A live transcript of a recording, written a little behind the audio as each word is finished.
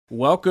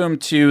Welcome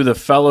to the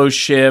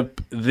fellowship.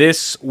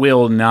 This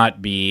will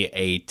not be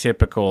a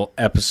typical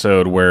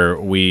episode where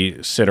we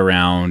sit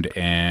around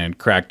and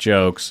crack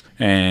jokes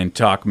and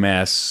talk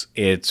mess.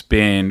 It's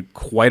been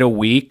quite a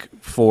week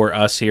for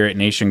us here at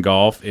Nation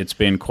Golf. It's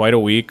been quite a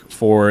week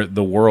for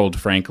the world,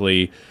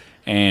 frankly,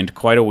 and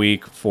quite a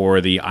week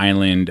for the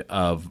island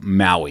of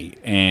Maui.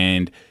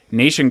 And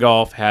Nation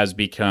Golf has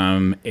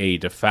become a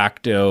de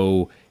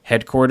facto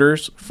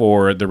headquarters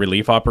for the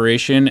relief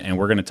operation, and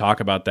we're going to talk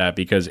about that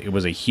because it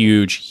was a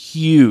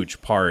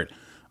huge part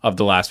of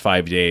the last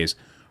 5 days.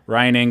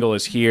 Ryan Engel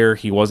is here.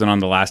 He wasn't on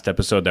the last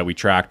episode that we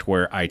tracked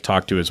where I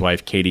talked to his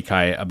wife, Katie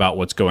Kai, about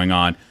what's going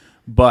on,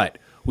 but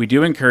we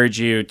do encourage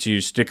you to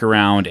stick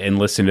around and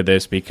listen to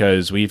this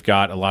because we've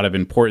got a lot of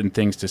important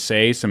things to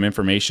say, some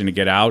information to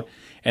get out,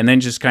 and then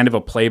just kind of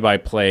a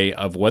play-by-play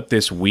of what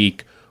this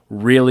week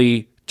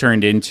really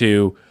turned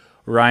into.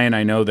 Ryan,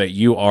 I know that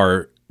you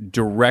are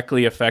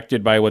directly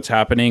affected by what's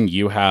happening.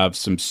 You have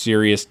some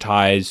serious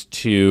ties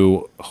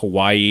to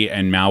Hawaii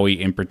and Maui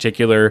in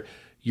particular.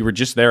 You were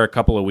just there a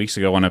couple of weeks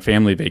ago on a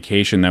family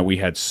vacation that we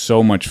had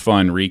so much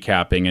fun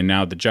recapping, and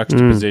now the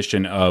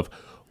juxtaposition of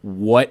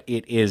what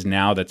it is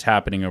now that's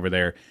happening over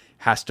there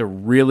has to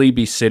really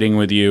be sitting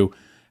with you.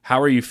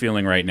 How are you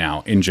feeling right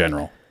now in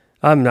general?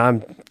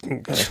 I'm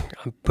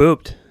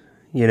pooped.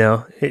 You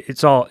know,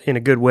 it's all in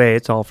a good way.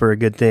 It's all for a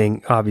good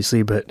thing,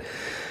 obviously, but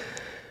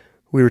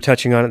we were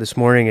touching on it this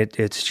morning.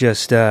 It's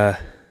just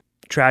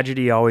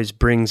tragedy always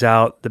brings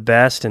out the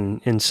best,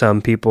 and in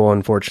some people,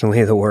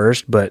 unfortunately, the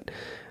worst, but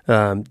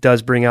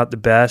does bring out the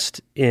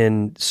best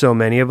in so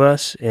many of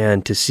us.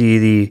 And to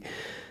see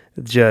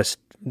the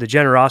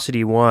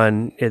generosity,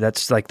 one,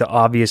 that's like the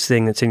obvious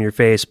thing that's in your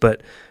face.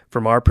 But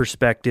from our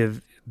perspective,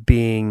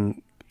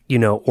 being,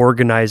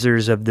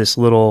 organizers of this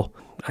little,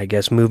 I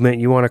guess,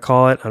 movement, you want to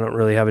call it. I don't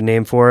really have a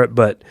name for it,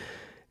 but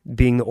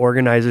being the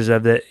organizers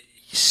of it,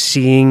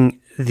 seeing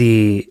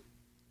the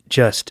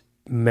just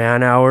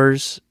man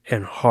hours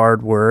and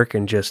hard work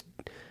and just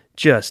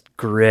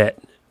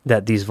grit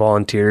that these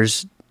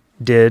volunteers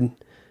did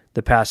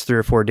the past 3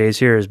 or 4 days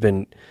here has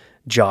been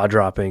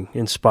jaw-dropping,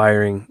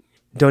 inspiring.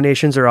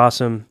 Donations are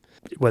awesome,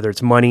 whether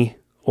it's money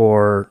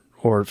or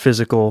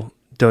physical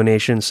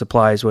donations,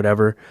 supplies,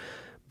 whatever.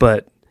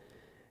 But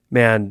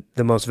man,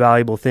 the most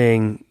valuable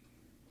thing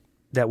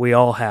that we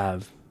all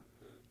have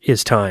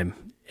is time.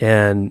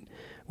 And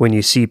when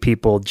you see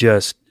people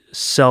just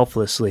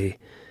selflessly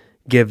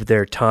give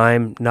their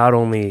time, not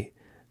only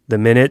the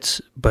minutes,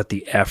 but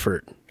the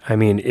effort. I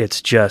mean, it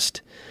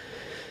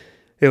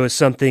was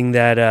something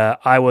that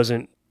I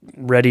wasn't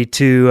ready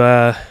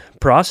to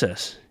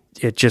process.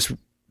 It just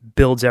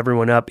builds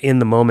everyone up in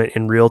the moment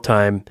in real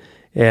time,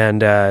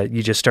 and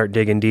you just start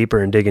digging deeper,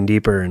 and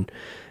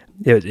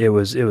it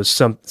was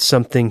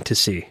something to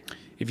see.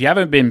 If you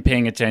haven't been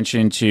paying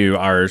attention to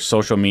our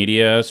social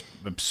media,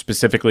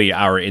 specifically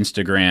our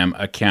Instagram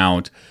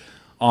account,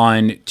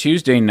 on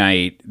Tuesday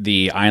night,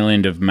 the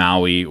island of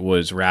Maui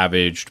was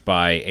ravaged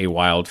by a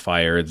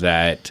wildfire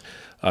that,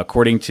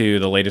 according to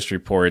the latest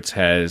reports,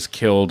 has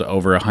killed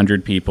over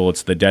 100 people.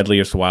 It's the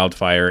deadliest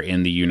wildfire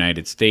in the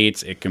United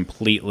States. It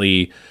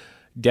completely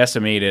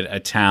decimated a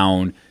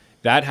town.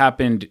 That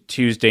happened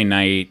Tuesday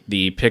night.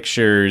 The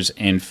pictures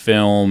and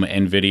film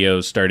and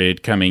videos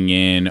started coming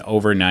in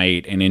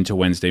overnight and into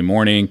Wednesday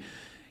morning.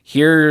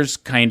 Here's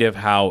kind of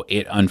how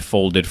it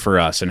unfolded for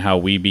us and how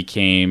we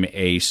became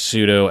a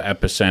pseudo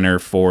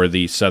epicenter for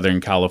the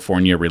Southern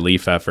California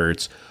relief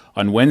efforts.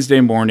 On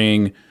Wednesday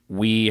morning,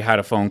 we had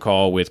a phone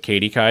call with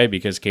Katie Kai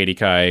because Katie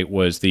Kai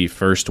was the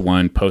first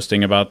one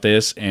posting about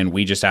this, and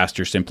we just asked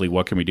her simply,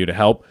 what can we do to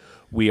help?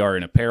 We are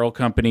an apparel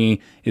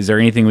company. Is there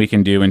anything we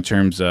can do in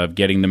terms of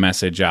getting the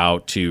message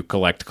out to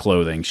collect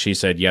clothing? She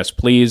said, yes,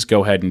 please,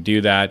 go ahead and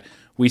do that.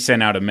 We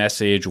sent out a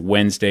message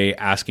Wednesday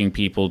asking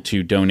people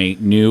to donate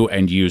new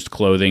and used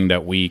clothing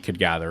that we could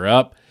gather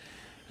up.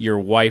 Your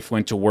wife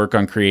went to work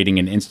on creating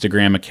an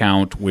Instagram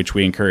account, which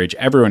we encourage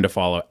everyone to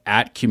follow,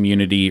 at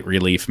Community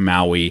Relief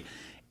Maui.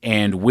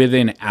 And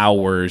within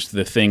hours,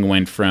 the thing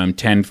went from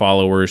 10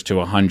 followers to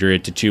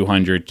 100 to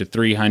 200 to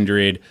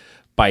 300.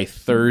 By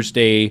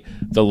Thursday,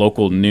 the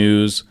local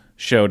news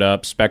showed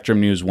up.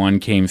 Spectrum News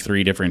 1 came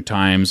 3 different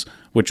times,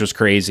 which was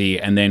crazy.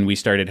 And then we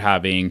started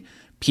having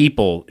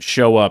people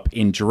show up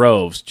in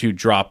droves to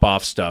drop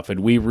off stuff. And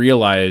we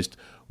realized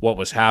what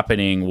was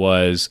happening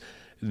was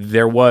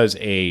there was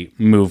a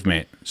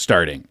movement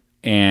starting.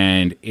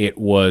 And it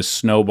was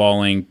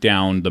snowballing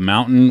down the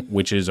mountain,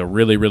 which is a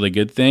really, really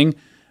good thing.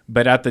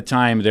 But at the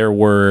time, there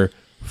were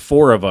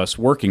 4 of us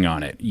working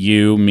on it.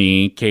 You,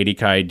 me, Katie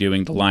Kai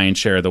doing the lion's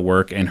share of the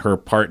work, and her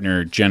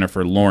partner,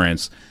 Jennifer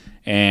Lawrence.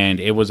 And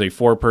it was a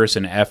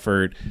 4-person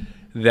effort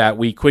that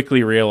we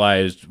quickly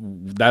realized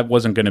that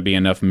wasn't going to be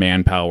enough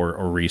manpower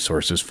or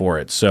resources for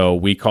it. So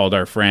we called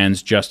our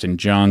friends. Justin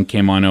Jung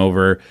came on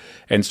over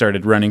and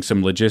started running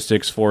some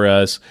logistics for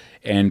us.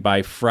 And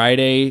by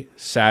Friday,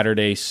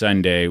 Saturday,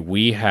 Sunday,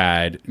 we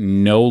had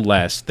no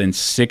less than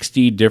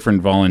 60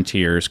 different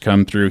volunteers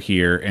come through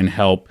here and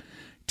help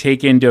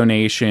take in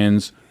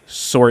donations,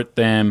 sort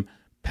them,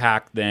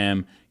 pack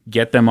them,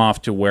 get them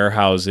off to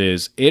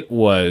warehouses. It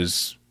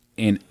was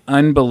an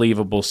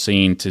unbelievable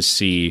scene to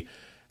see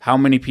how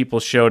many people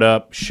showed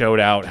up, showed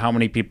out, how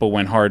many people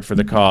went hard for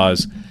the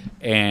cause,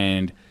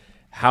 and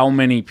how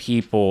many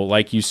people,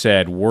 like you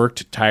said,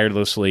 worked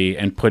tirelessly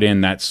and put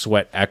in that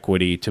sweat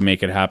equity to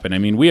make it happen. I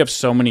mean, we have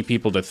so many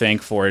people to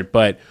thank for it,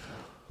 but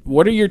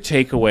what are your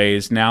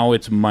takeaways? Now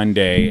it's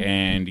Monday,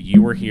 and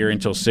you were here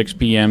until 6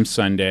 p.m.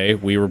 Sunday.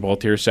 We were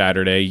both here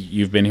Saturday.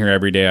 You've been here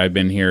every day. I've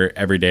been here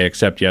every day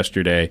except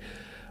yesterday.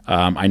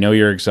 I know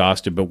you're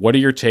exhausted, but what are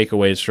your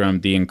takeaways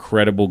from the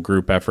incredible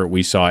group effort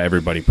we saw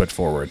everybody put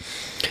forward?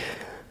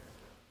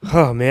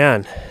 Oh,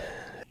 man.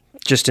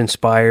 Just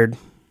inspired.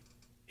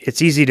 It's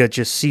easy to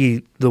just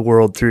see the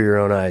world through your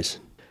own eyes.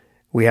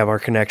 We have our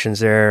connections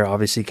there.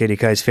 Obviously, Katie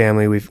Kai's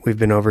family, we've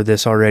been over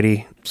this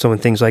already. So when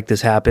things like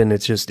this happen,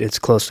 it's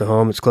close to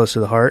home. It's close to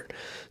the heart.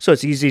 So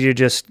it's easy to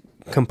just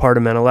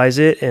compartmentalize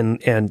it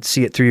and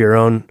see it through your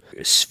own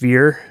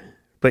sphere.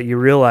 But you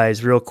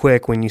realize real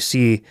quick when you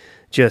see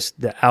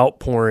just the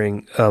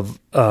outpouring of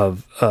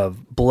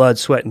blood,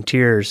 sweat, and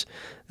tears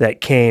that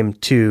came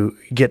to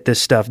get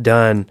this stuff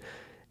done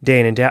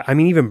day in and day out. I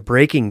mean, even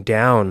breaking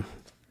down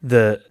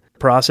the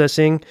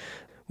processing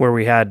where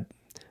we had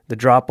the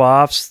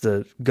drop-offs,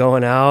 the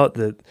going out,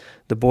 the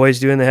boys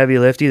doing the heavy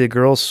lifting, the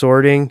girls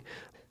sorting.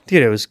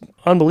 Dude, it was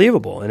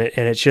unbelievable. And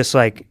it's just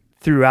like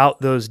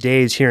throughout those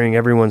days, hearing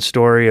everyone's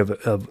story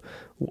of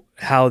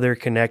how they're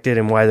connected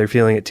and why they're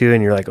feeling it too.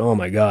 And you're like, oh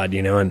my God,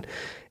 and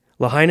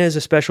Lahaina is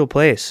a special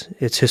place.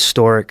 It's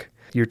historic.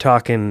 You're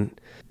talking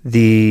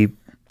the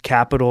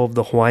capital of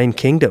the Hawaiian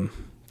kingdom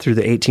through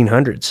the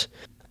 1800s.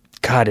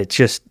 God,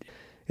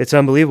 it's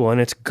unbelievable. And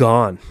it's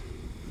gone.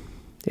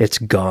 It's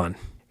gone.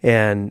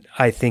 And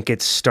I think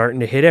it's starting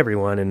to hit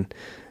everyone. And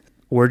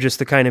we're just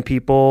the kind of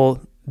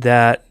people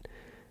that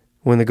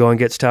when the going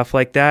gets tough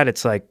like that,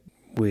 it's like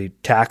we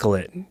tackle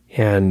it.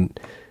 And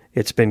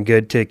it's been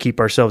good to keep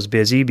ourselves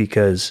busy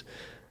because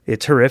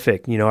it's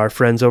horrific. Our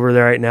friends over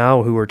there right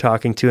now who we're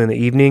talking to in the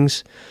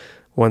evenings,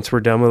 once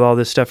we're done with all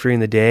this stuff during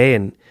the day,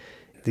 and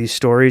these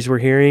stories we're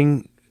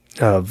hearing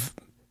of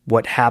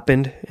what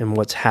happened and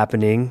what's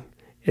happening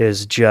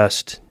is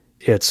just,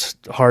 it's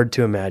hard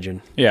to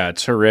imagine. Yeah,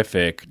 it's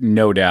horrific,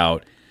 no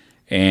doubt.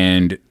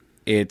 And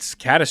it's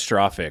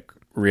catastrophic,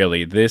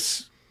 really.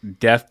 This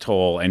death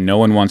toll, and no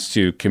one wants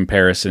to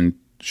comparison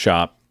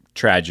shop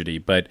tragedy,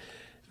 but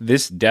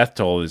this death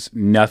toll is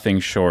nothing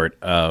short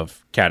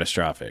of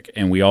catastrophic.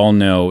 And we all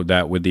know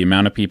that with the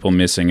amount of people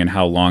missing and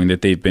how long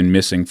that they've been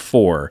missing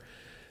for,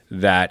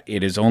 that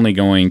it is only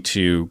going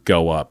to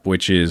go up,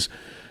 which is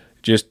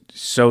just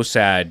so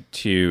sad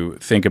to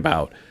think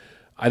about.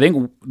 I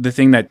think the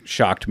thing that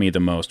shocked me the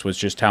most was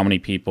just how many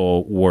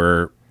people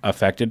were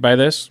affected by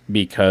this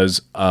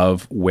because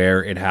of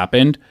where it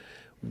happened.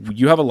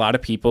 You have a lot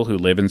of people who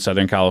live in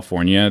Southern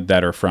California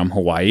that are from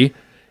Hawaii,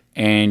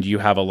 and you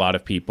have a lot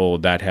of people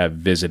that have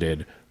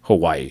visited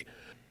Hawaii.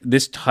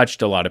 This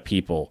touched a lot of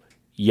people.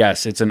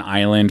 Yes, it's an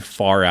island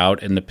far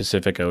out in the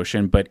Pacific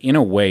Ocean, but in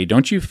a way,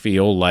 don't you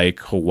feel like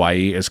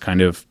Hawaii is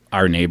kind of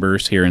our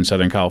neighbors here in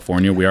Southern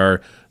California? We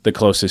are the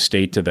closest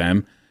state to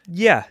them.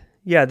 Yeah.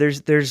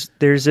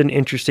 There's an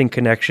interesting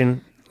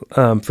connection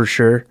for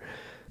sure.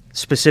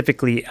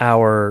 Specifically,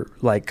 our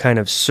like kind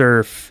of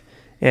surf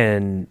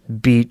and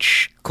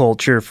beach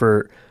culture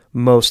for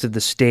most of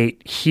the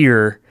state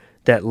here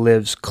that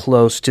lives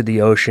close to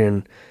the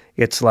ocean.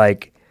 It's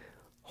like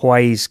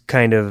Hawaii's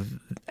kind of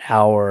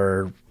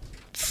our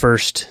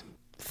first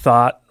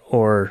thought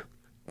or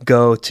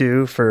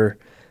go-to for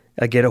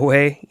a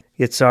getaway.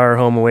 It's our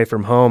home away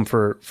from home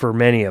for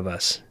many of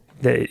us.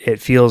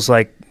 It feels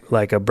like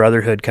a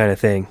brotherhood kind of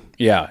thing.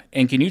 Yeah.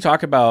 And can you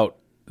talk about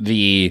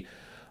the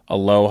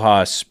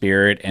aloha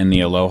spirit and the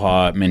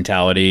aloha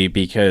mentality?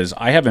 Because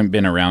I haven't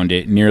been around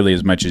it nearly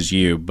as much as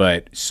you,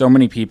 but so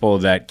many people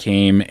that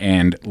came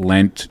and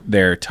lent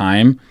their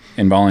time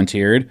and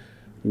volunteered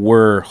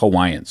were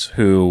Hawaiians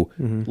who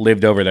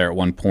lived over there at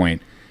one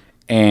point.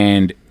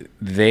 And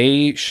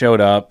they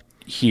showed up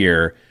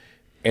here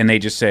and they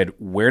just said,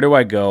 where do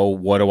I go?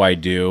 What do I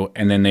do?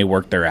 And then they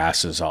worked their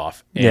asses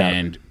off. Yeah.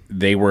 And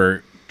they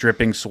were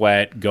dripping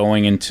sweat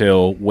going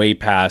until way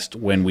past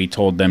when we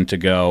told them to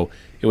go.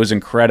 It was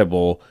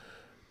incredible.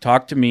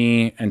 Talk to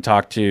me and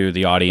talk to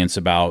the audience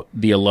about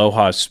the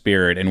aloha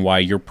spirit and why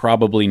you're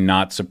probably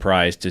not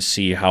surprised to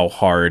see how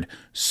hard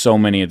so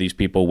many of these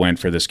people went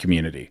for this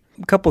community.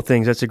 A couple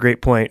things. That's a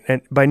great point.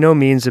 And by no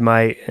means am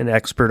I an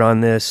expert on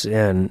this.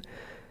 And,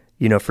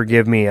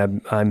 forgive me,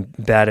 I'm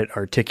bad at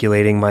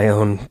articulating my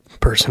own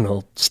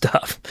personal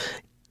stuff.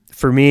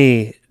 For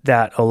me,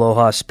 that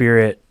aloha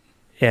spirit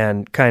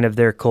and kind of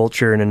their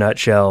culture in a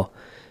nutshell,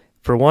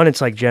 for one,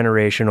 it's like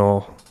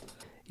generational.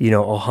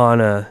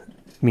 Ohana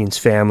means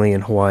family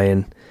in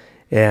Hawaiian,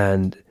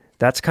 and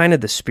that's kind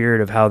of the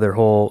spirit of how their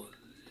whole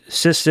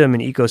system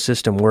and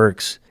ecosystem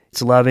works.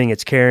 It's loving,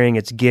 it's caring,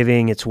 it's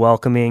giving, it's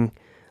welcoming,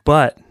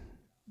 but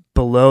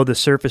below the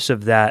surface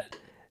of that,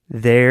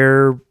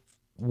 they're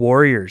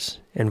warriors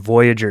and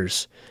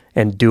voyagers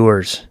and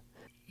doers.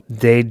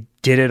 They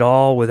did it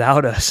all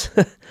without us,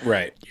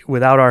 Right.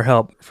 without our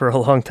help for a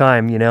long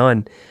time,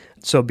 and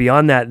so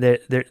beyond that,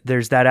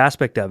 there's that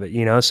aspect of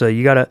it, so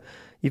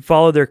you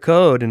follow their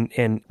code,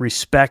 and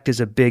respect is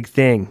a big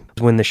thing.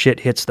 When the shit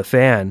hits the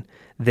fan,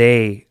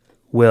 they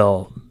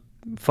will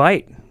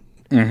fight,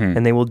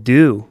 and they will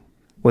do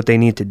what they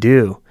need to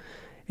do,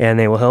 and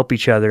they will help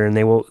each other, and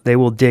they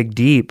will dig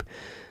deep,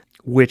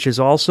 which is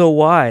also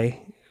why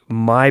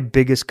my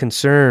biggest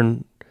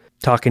concern,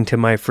 talking to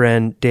my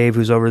friend Dave,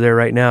 who's over there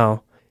right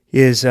now,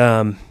 is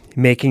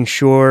making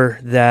sure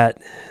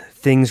that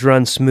things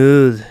run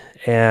smooth,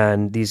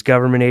 and these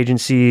government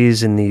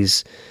agencies and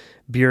these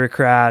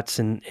bureaucrats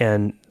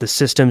and the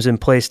systems in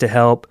place to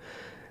help,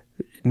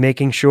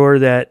 making sure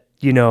that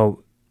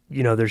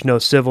there's no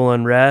civil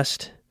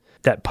unrest,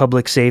 that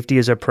public safety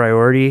is a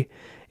priority,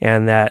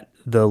 and that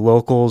the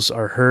locals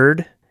are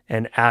heard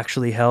and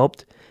actually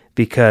helped.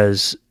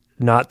 Because,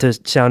 not to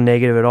sound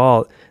negative at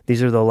all,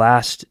 these are the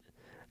last,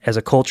 as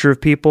a culture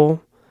of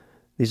people,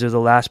 these are the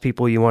last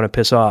people you want to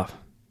piss off.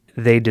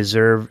 They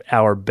deserve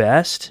our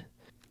best,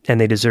 and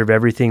they deserve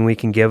everything we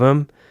can give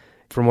them.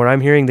 From what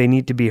I'm hearing, they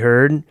need to be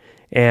heard,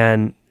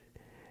 and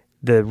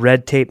the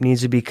red tape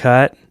needs to be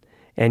cut,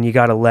 and you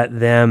got to let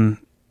them,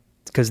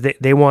 because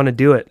they want to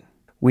do it.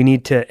 We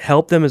need to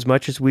help them as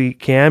much as we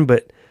can,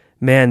 but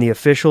man, the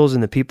officials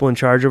and the people in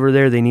charge over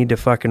there, they need to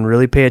fucking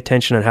really pay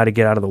attention on how to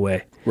get out of the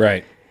way.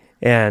 Right.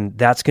 And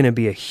that's going to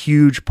be a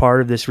huge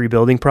part of this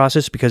rebuilding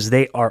process, because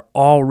they are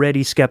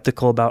already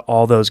skeptical about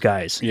all those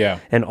guys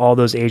and all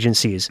those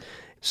agencies.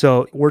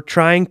 So we're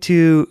trying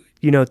to,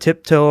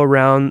 tiptoe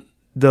around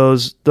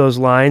those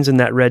lines and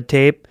that red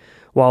tape,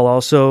 while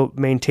also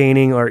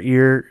maintaining our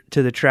ear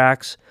to the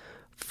tracks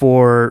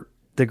for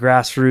the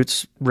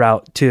grassroots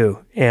route too,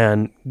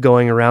 and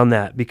going around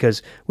that,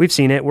 because we've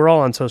seen it. We're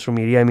all on social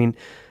media. I mean,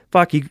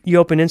 fuck, you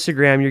open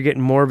Instagram, you're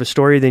getting more of a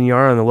story than you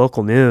are on the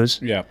local news.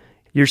 Yeah.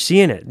 You're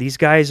seeing it. These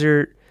guys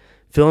are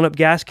filling up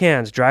gas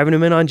cans, driving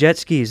them in on jet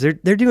skis.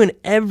 They're doing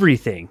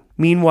everything.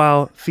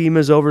 Meanwhile,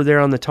 FEMA's over there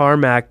on the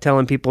tarmac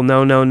telling people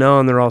no, no, no,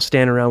 and they're all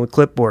standing around with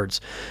clipboards.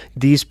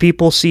 These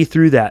people see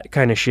through that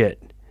kind of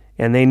shit,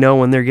 and they know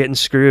when they're getting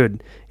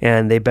screwed,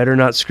 and they better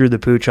not screw the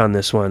pooch on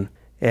this one.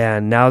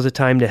 And now's the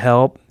time to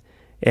help,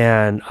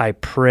 and I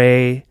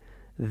pray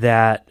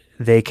that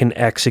they can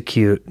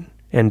execute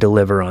and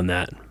deliver on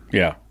that.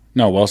 Yeah.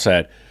 No, well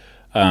said.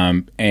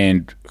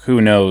 And who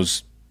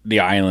knows the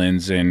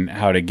islands and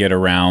how to get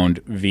around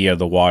via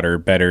the water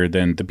better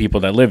than the people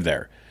that live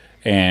there.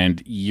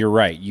 And you're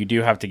right. You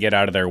do have to get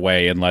out of their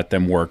way and let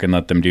them work and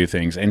let them do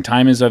things. And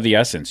time is of the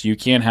essence. You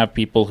can't have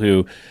people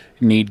who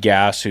need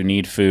gas, who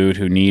need food,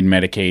 who need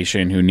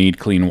medication, who need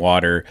clean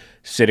water,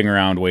 sitting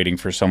around waiting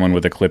for someone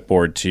with a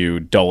clipboard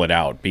to dole it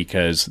out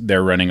because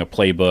they're running a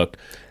playbook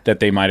that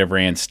they might have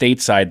ran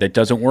stateside that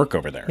doesn't work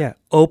over there. Yeah.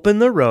 Open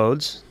the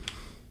roads.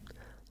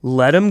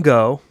 Let them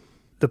go.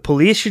 The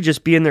police should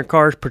just be in their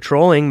cars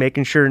patrolling,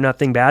 making sure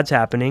nothing bad's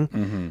happening.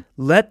 Mm-hmm.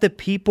 Let the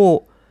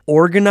people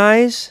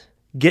organize,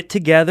 get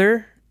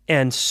together,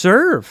 and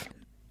serve.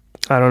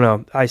 I don't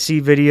know. I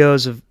see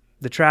videos of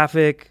the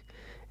traffic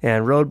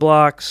and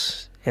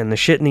roadblocks and the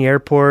shit in the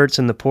airports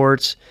and the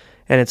ports,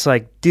 and it's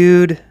like,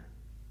 dude,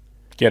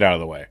 get out of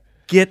the way.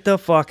 Get the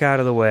fuck out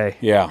of the way.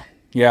 Yeah.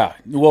 Yeah.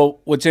 Well,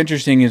 what's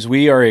interesting is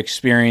we are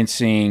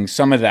experiencing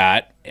some of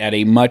that at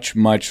a much,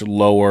 much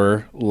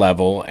lower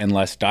level and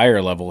less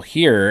dire level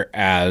here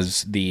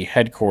as the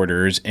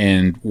headquarters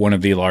in one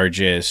of the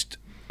largest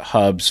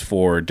hubs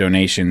for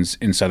donations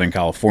in Southern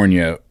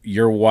California.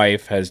 Your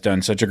wife has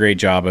done such a great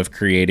job of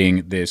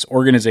creating this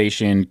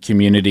organization,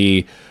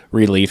 Community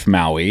Relief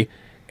Maui.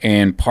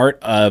 And part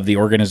of the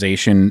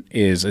organization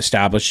is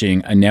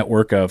establishing a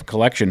network of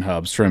collection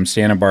hubs from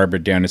Santa Barbara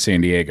down to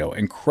San Diego.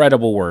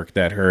 Incredible work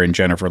that her and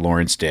Jennifer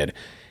Lawrence did.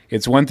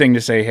 It's one thing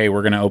to say, hey,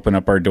 we're going to open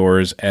up our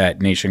doors at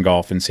Nation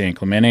Golf in San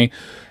Clemente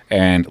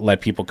and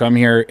let people come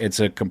here. It's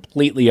a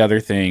completely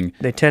other thing.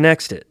 They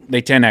 10x'd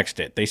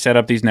it. They set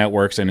up these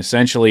networks, and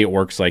essentially it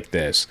works like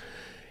this.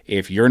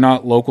 If you're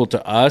not local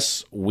to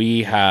us,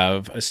 we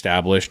have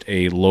established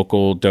a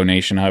local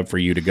donation hub for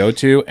you to go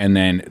to, and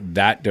then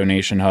that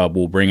donation hub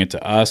will bring it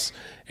to us,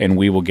 and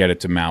we will get it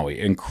to Maui.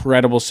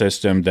 Incredible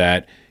system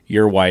that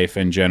your wife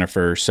and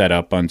Jennifer set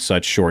up on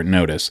such short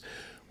notice.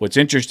 What's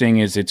interesting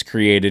is it's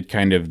created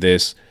kind of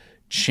this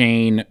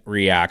chain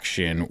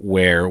reaction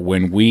where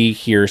when we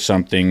hear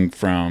something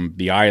from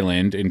the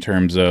island in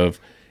terms of,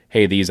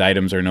 hey, these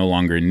items are no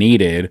longer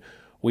needed,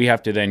 we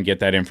have to then get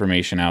that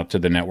information out to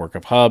the network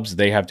of hubs.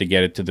 They have to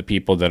get it to the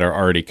people that are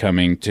already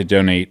coming to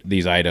donate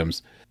these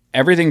items.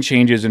 Everything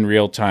changes in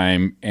real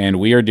time, and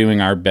we are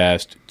doing our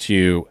best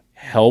to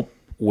help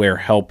where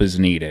help is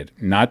needed.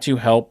 Not to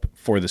help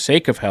for the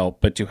sake of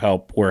help, but to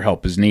help where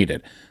help is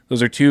needed.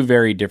 Those are two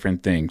very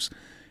different things.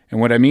 And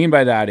what I mean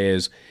by that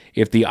is,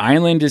 if the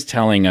island is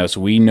telling us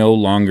we no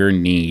longer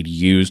need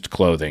used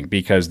clothing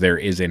because there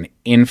is an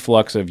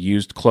influx of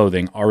used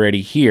clothing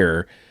already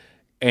here,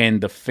 and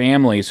the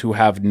families who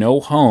have no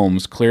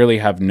homes clearly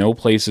have no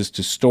places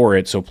to store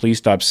it, so please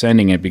stop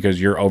sending it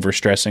because you're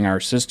overstressing our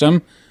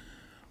system,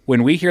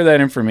 when we hear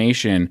that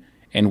information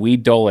and we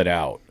dole it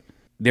out,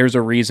 there's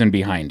a reason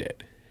behind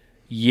it.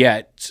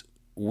 Yet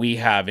we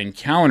have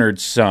encountered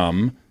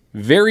some,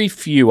 very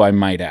few, I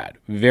might add,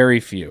 very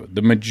few.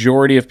 The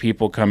majority of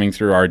people coming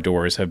through our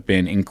doors have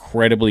been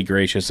incredibly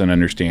gracious and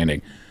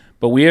understanding.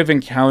 But we have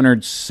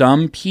encountered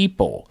some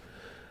people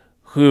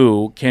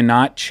who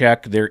cannot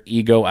check their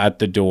ego at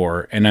the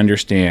door and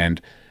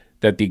understand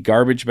that the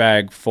garbage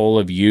bag full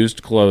of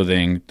used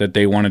clothing that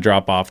they want to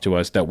drop off to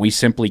us that we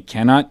simply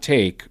cannot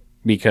take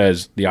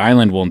because the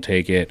island won't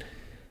take it,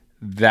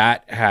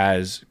 that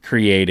has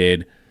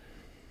created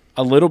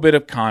a little bit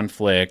of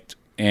conflict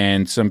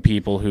and some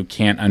people who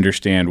can't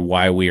understand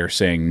why we are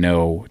saying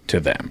no to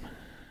them.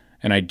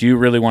 And I do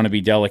really want to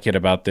be delicate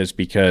about this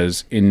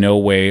because in no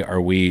way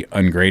are we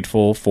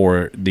ungrateful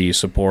for the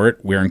support.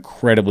 We're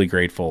incredibly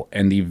grateful,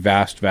 and the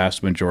vast,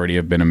 vast majority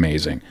have been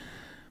amazing.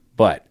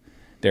 But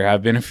there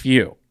have been a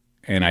few,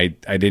 and I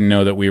didn't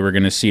know that we were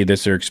going to see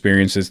this or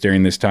experience this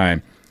during this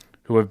time,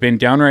 who have been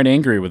downright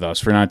angry with us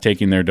for not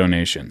taking their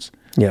donations.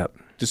 Yeah.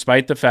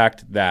 Despite the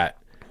fact that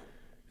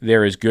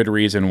there is good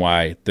reason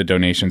why the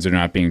donations are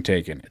not being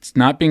taken. It's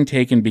not being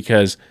taken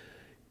because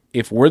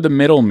if we're the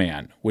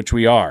middleman, which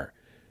we are,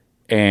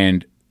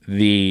 and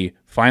the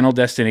final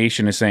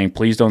destination is saying,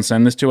 please don't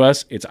send this to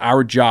us, it's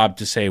our job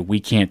to say we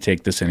can't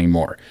take this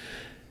anymore.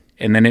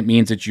 And then it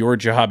means it's your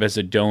job as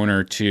a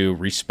donor to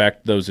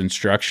respect those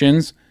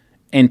instructions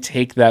and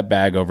take that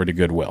bag over to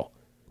Goodwill.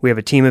 We have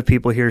a team of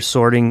people here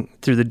sorting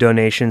through the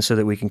donations so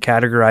that we can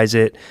categorize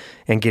it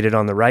and get it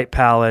on the right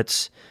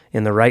pallets,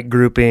 in the right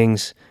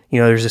groupings. You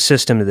know, there's a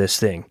system to this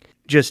thing.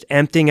 Just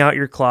emptying out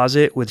your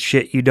closet with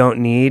shit you don't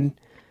need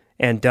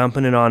and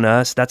dumping it on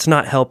us, that's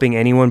not helping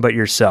anyone but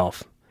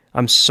yourself.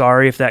 I'm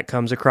sorry if that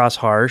comes across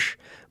harsh,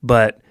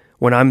 but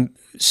when I'm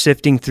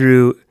sifting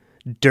through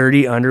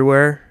dirty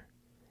underwear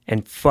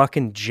and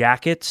fucking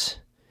jackets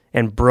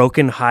and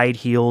broken hide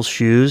heels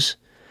shoes,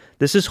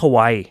 this is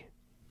Hawaii.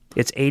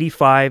 It's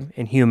 85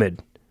 and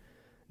humid.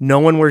 No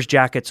one wears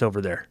jackets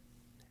over there.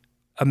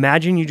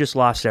 Imagine you just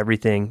lost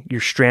everything.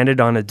 You're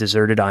stranded on a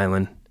deserted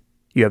island.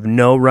 You have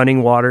no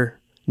running water,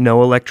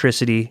 no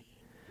electricity,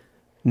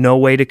 no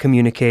way to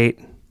communicate.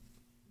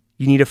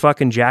 You need a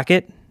fucking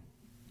jacket?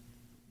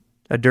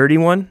 A dirty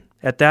one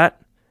at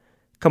that?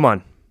 Come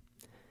on.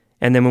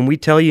 And then when we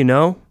tell you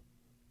no,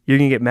 you're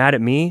going to get mad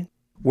at me?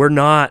 We're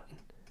not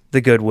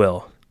the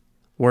Goodwill.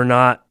 We're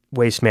not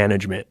Waste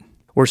Management.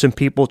 We're some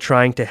people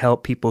trying to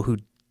help people who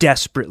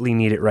desperately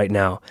need it right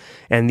now.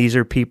 And these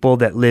are people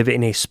that live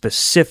in a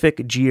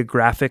specific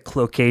geographic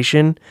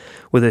location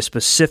with a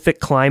specific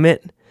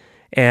climate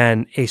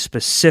and a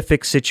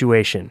specific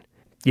situation.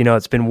 You know,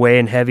 it's been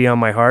weighing heavy on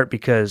my heart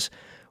because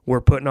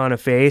we're putting on a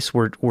face,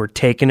 we're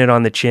taking it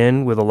on the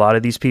chin with a lot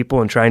of these people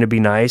and trying to be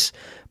nice,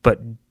 but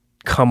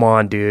come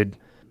on, dude.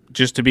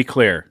 Just to be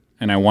clear,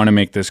 and I want to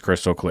make this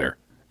crystal clear,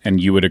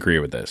 and you would agree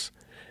with this,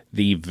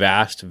 the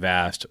vast,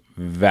 vast,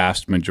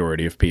 vast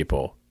majority of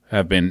people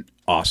have been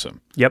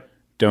awesome. Yep.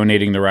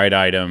 Donating the right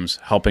items,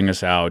 helping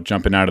us out,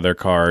 jumping out of their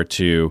car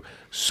to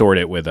sort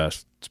it with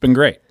us. It's been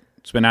great.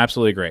 It's been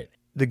absolutely great.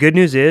 The good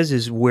news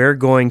is we're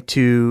going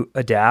to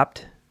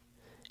adapt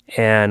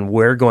and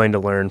we're going to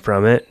learn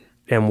from it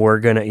and we're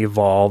going to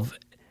evolve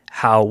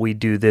how we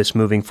do this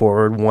moving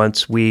forward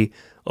once we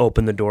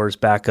open the doors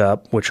back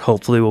up, which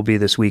hopefully will be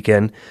this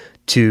weekend,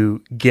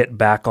 to get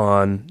back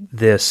on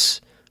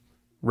this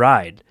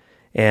ride.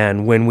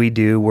 And when we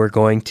do, we're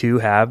going to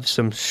have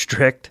some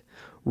strict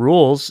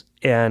rules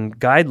and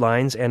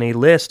guidelines and a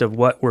list of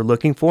what we're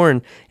looking for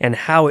and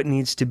how it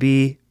needs to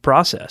be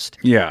processed.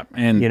 Yeah,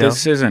 and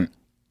this isn't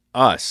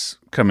us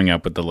coming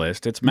up with the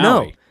list. It's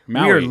Maui.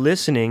 No, we are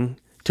listening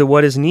to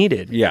what is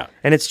needed. Yeah.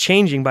 And it's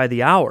changing by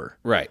the hour.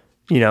 Right.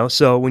 You know,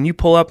 so when you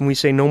pull up and we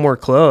say no more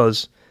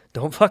clothes,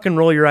 don't fucking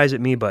roll your eyes at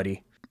me,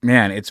 buddy.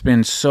 Man, it's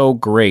been so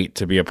great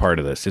to be a part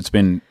of this. It's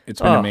been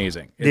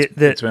amazing.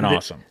 It's been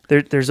awesome.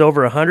 There's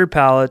over 100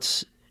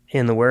 pallets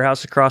in the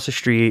warehouse across the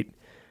street,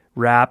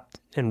 wrapped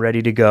and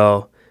ready to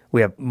go.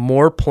 We have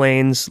more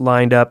planes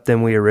lined up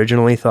than we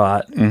originally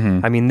thought.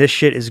 Mm-hmm. I mean, this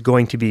shit is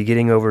going to be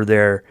getting over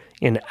there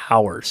in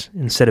hours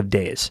instead of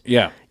days.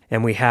 Yeah.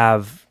 And we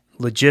have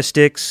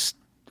logistics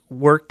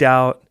worked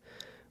out.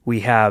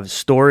 We have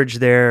storage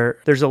there.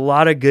 There's a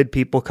lot of good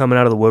people coming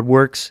out of the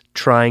woodworks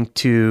trying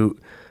to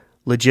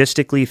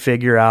logistically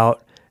figure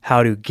out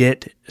how to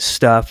get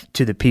stuff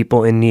to the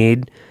people in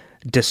need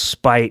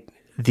despite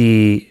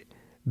the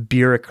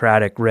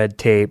bureaucratic red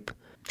tape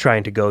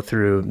trying to go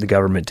through the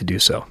government to do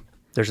so.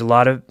 There's a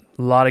lot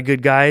of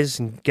good guys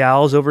and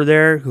gals over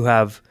there who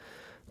have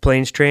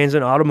planes, trains,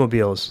 and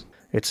automobiles.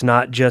 It's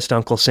not just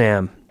Uncle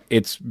Sam.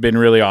 It's been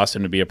really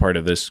awesome to be a part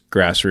of this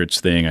grassroots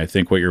thing. I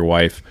think what your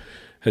wife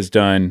has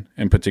done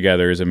and put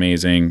together is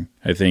amazing.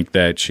 I think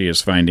that she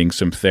is finding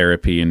some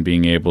therapy in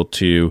being able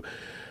to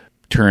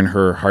turn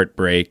her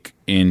heartbreak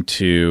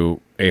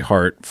into a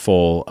heart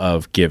full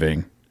of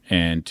giving.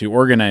 And to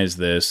organize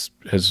this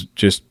has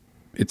just,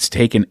 it's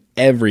taken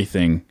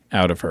everything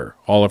out of her,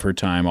 all of her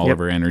time, all of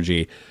her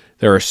energy.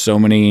 There are so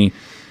many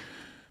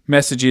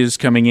messages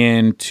coming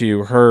in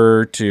to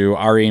her, to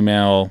our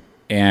email,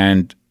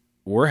 and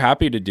we're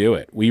happy to do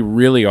it. We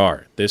really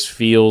are. This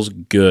feels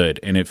good,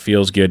 and it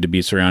feels good to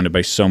be surrounded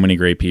by so many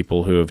great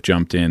people who have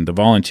jumped in. The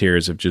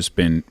volunteers have just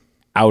been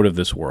out of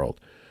this world.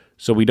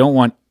 So we don't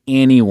want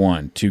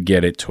anyone to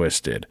get it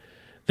twisted,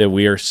 that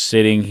we are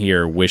sitting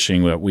here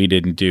wishing that we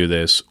didn't do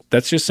this.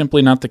 That's just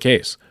simply not the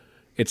case.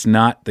 It's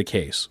not the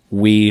case.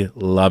 We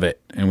love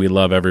it, and we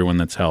love everyone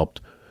that's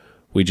helped.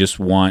 We just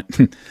want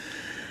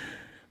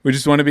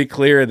to be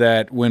clear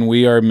that when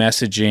we are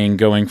messaging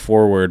going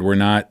forward, we're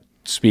not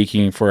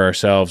speaking for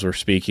ourselves. We're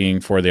speaking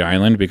for the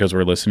island because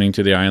we're listening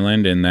to the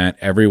island, and that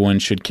everyone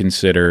should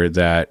consider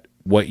that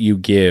what you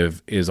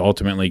give is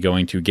ultimately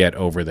going to get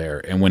over there.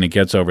 And when it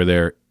gets over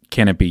there,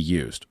 can it be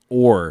used?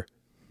 Or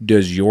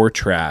does your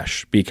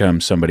trash become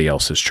somebody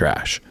else's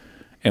trash?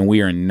 And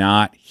we are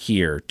not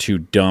here to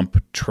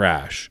dump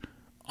trash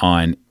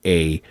on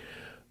a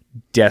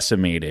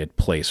decimated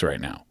place right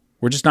now.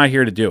 We're just not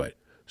here to do it.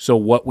 So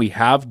what we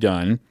have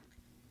done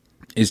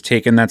is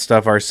taken that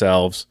stuff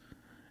ourselves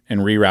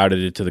and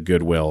rerouted it to the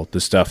Goodwill,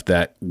 the stuff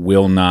that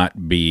will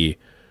not be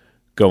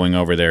going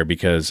over there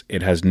because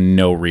it has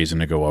no reason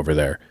to go over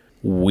there.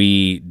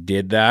 We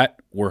did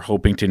that. We're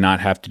hoping to not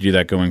have to do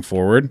that going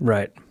forward.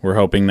 Right. We're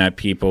hoping that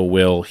people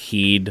will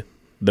heed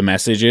the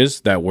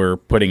messages that we're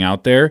putting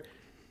out there.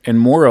 And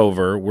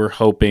moreover, we're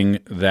hoping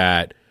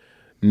that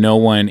no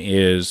one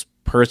is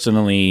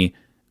personally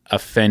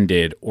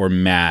offended or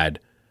mad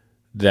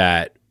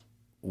that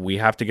we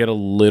have to get a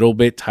little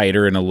bit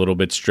tighter and a little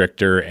bit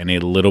stricter and a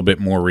little bit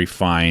more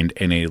refined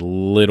and a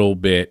little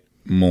bit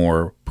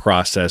more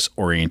process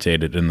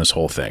orientated in this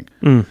whole thing.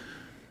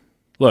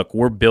 Look,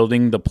 we're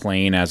building the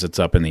plane as it's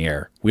up in the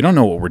air. We don't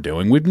know what we're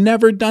doing. We've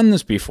never done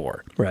this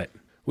before. Right.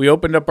 We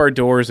opened up our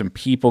doors and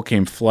people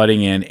came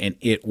flooding in, and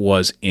it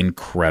was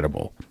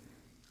incredible.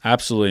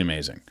 Absolutely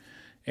amazing.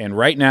 And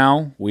right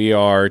now, we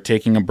are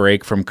taking a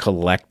break from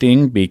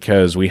collecting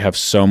because we have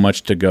so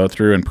much to go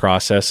through and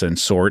process and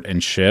sort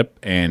and ship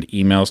and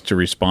emails to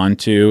respond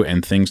to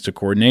and things to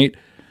coordinate.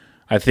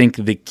 I think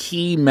the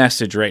key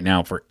message right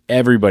now for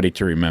everybody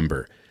to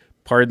remember,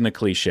 pardon the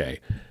cliche,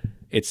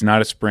 it's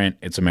not a sprint,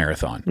 it's a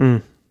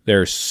marathon.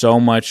 There's so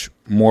much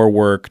more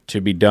work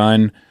to be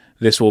done.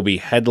 This will be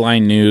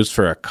headline news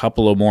for a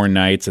couple of more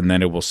nights, and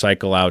then it will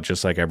cycle out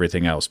just like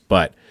everything else.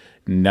 But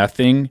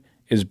nothing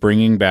is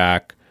bringing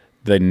back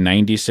the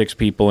 96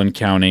 people and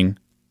counting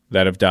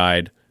that have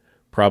died,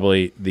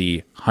 probably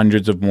the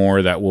hundreds of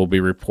more that will be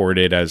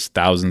reported as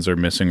thousands are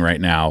missing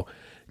right now.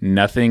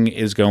 Nothing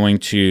is going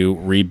to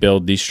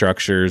rebuild these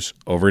structures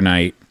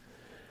overnight.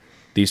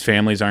 These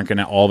families aren't going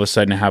to all of a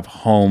sudden have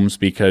homes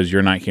because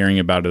you're not hearing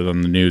about it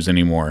on the news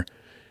anymore.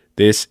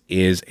 This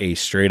is a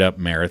straight up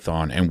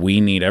marathon, and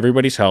we need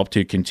everybody's help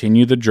to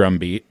continue the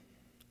drumbeat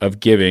of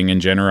giving and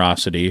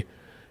generosity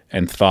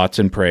and thoughts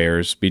and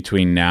prayers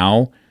between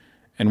now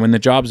and when the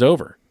job's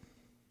over.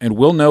 And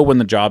we'll know when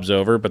the job's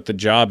over, but the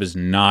job is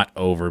not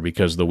over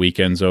because the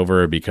weekend's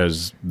over or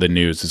because the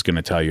news is going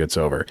to tell you it's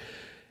over.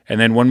 And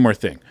then one more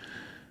thing.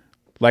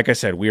 Like I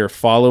said, we are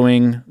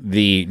following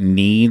the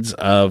needs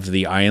of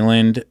the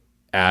island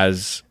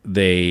as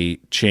they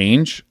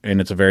change,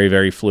 and it's a very,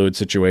 very fluid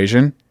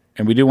situation.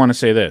 And we do want to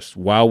say this.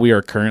 While we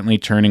are currently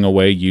turning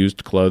away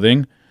used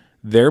clothing,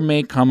 there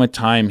may come a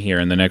time here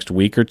in the next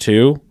week or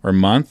two or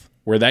month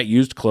where that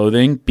used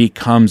clothing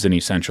becomes an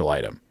essential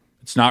item.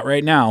 It's not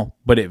right now,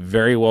 but it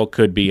very well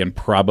could be and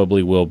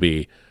probably will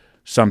be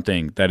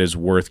something that is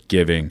worth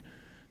giving.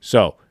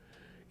 So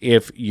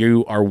if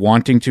you are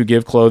wanting to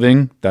give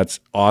clothing, that's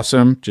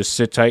awesome. Just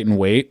sit tight and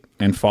wait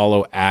and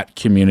follow at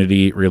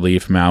Community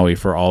Relief Maui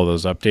for all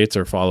those updates,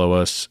 or follow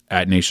us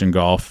at Nation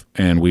Golf,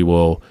 and we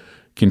will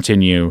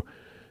continue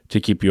to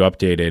keep you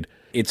updated.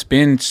 It's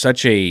been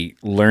such a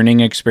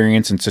learning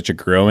experience and such a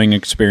growing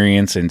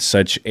experience and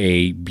such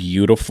a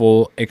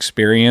beautiful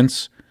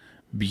experience.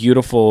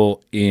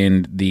 Beautiful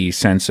in the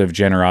sense of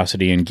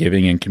generosity and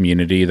giving and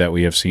community that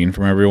we have seen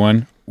from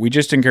everyone. We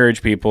just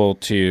encourage people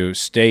to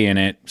stay in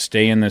it,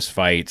 stay in this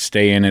fight,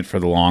 stay in it for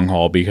the long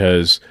haul,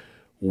 because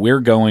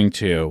we're going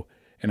to.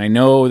 And I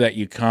know that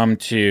you come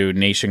to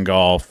Nation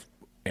Golf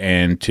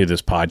and to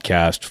this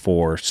podcast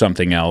for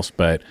something else,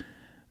 but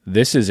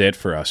this is it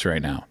for us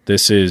right now.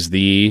 This is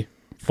the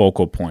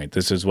focal point.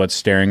 This is what's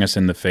staring us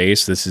in the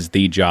face. This is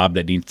the job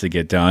that needs to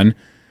get done.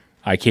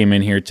 I came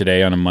in here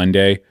today on a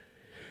Monday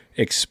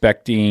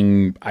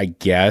expecting, I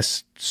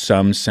guess,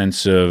 some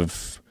sense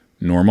of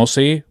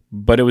normalcy,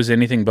 but it was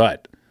anything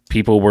but.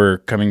 People were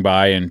coming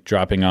by and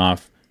dropping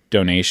off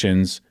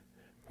donations.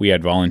 We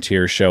had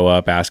volunteers show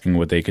up asking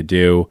what they could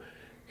do.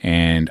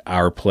 And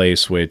our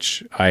place,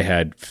 which I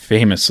had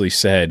famously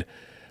said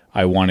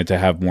I wanted to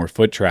have more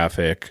foot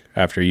traffic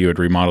after you had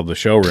remodeled the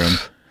showroom,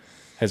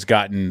 has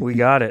gotten... We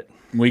got it.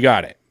 We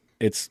got it.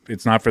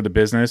 It's not for the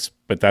business,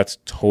 but that's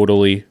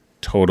totally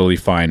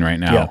fine right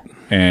now. Yeah.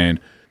 And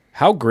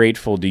how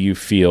grateful do you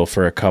feel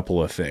for a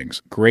couple of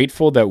things?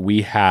 Grateful that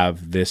we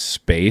have this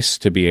space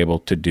to be able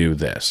to do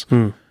this.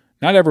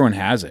 Not everyone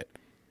has it.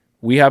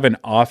 we have an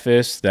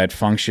office that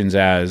functions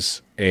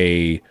as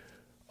a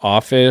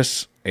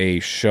office, a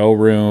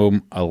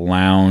showroom, a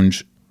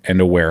lounge, and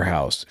a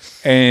warehouse.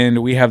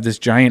 And we have this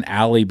giant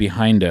alley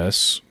behind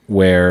us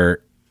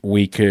where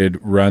we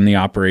could run the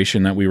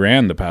operation that we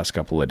ran the past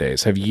couple of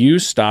days. Have you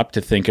stopped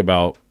to think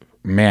about,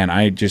 man,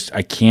 I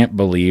can't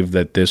believe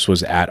that this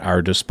was at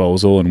our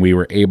disposal and we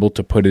were able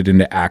to put it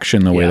into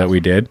action the way that we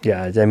did?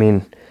 Yeah, I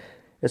mean,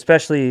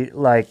 especially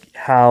like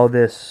how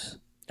this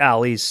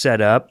alley's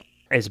set up.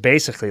 It's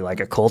basically like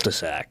a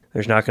cul-de-sac.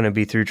 There's not going to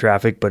be through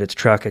traffic, but it's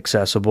truck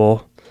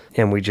accessible.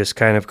 And we just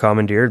kind of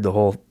commandeered the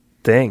whole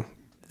thing.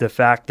 The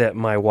fact that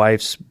my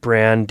wife's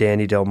brand,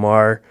 Dandy Del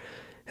Mar,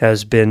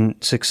 has been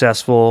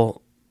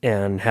successful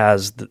and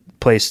has the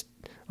place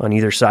on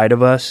either side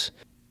of us,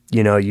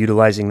 you know,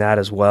 utilizing that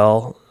as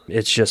well.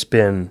 It's just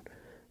been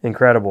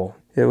incredible.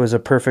 It was a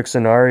perfect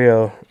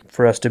scenario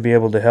for us to be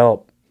able to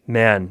help.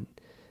 Man,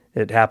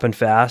 it happened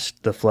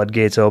fast. The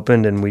floodgates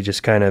opened and we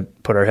just kind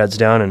of put our heads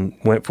down and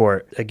went for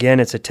it. Again,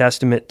 it's a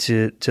testament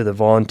to the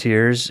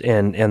volunteers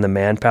and the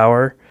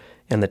manpower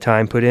and the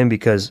time put in,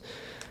 because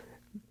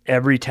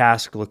every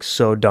task looks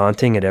so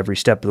daunting at every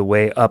step of the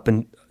way up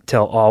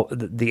until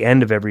the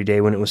end of every day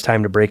when it was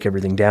time to break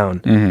everything down.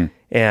 Mm-hmm.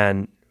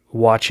 And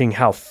watching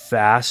how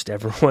fast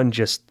everyone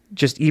just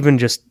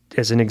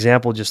as an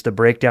example, just the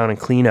breakdown and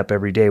cleanup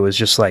every day was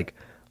just like,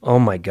 oh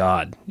my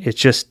God,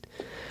 it's just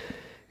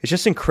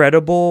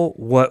incredible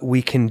what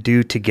we can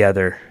do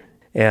together.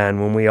 And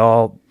when we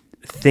all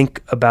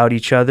think about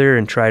each other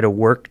and try to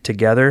work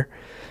together,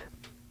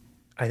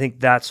 I think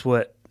that's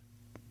what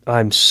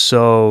I'm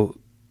so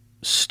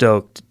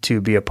stoked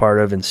to be a part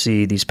of and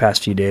see these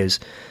past few days.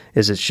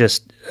 Is it's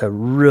just a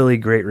really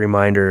great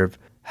reminder of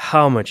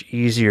how much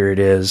easier it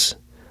is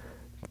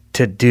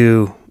to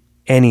do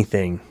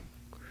anything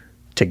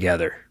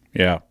together.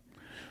 Yeah.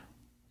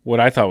 What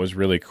I thought was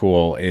really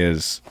cool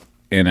is,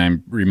 and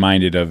I'm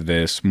reminded of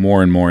this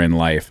more and more in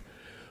life,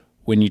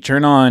 when you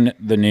turn on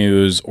the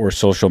news or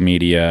social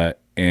media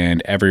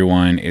and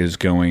everyone is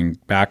going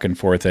back and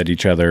forth at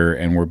each other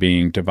and we're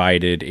being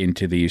divided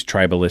into these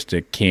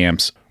tribalistic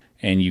camps,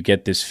 and you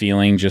get this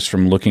feeling just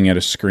from looking at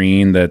a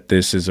screen that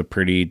this is a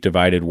pretty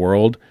divided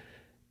world,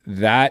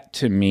 that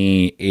to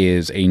me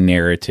is a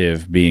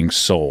narrative being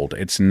sold.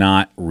 It's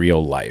not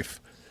real life,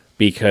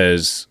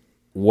 because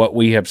what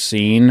we have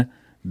seen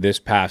this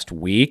past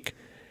week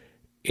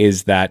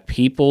is that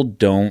people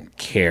don't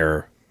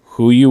care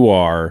who you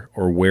are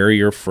or where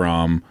you're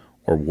from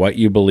or what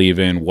you believe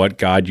in, what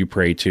God you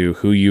pray to,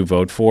 who you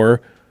vote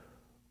for,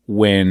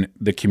 when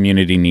the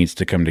community needs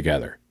to come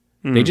together.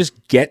 They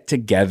just get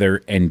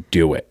together and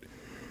do it.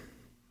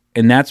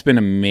 And that's been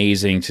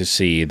amazing to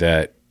see,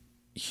 that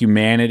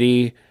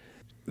humanity,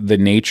 the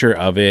nature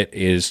of it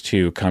is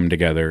to come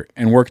together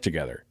and work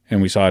together.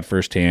 And we saw it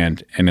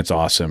firsthand, and it's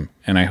awesome.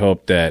 And I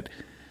hope that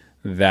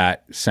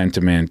that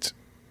sentiment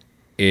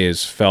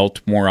is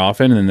felt more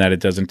often, and that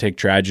it doesn't take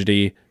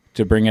tragedy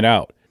to bring it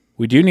out.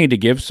 We do need to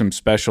give some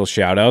special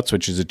shout outs,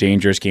 which is a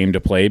dangerous game to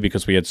play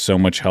because we had so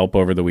much help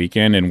over the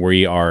weekend, and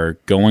we are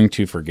going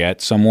to forget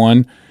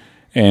someone.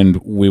 And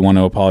we want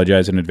to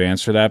apologize in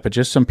advance for that. But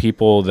just some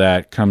people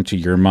that come to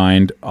your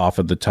mind off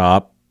of the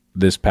top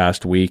this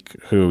past week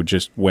who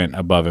just went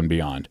above and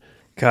beyond.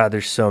 God,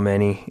 there's so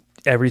many.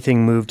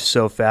 Everything moved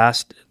so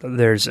fast.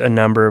 There's a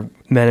number of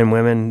men and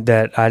women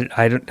that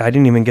I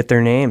didn't even get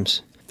their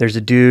names. There's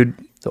a dude,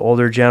 the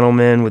older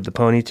gentleman with the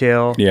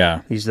ponytail.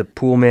 Yeah. He's the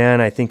pool man,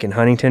 I think, in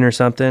Huntington or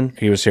something.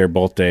 He was here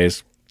both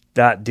days.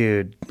 That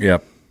dude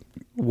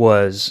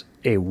was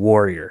a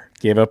warrior.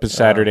 Gave up his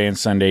Saturday and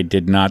Sunday,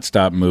 did not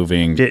stop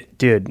moving.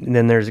 Dude, and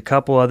then there's a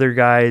couple other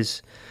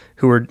guys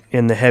who were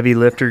in the heavy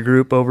lifter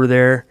group over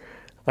there.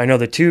 I know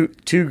the two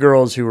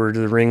girls who were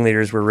the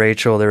ringleaders were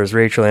Rachel. There was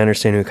Rachel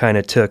Anderson, who kind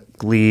of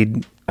took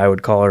lead. I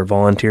would call her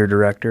volunteer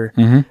director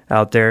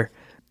out there.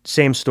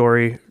 Same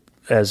story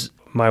as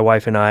my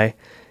wife and I.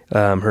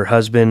 Her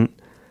husband,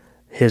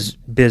 his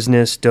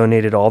business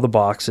donated all the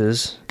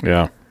boxes.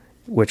 Yeah.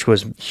 Which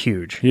was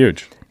huge.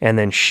 Huge. And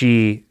then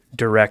she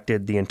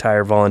directed the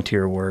entire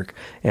volunteer work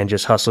and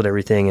just hustled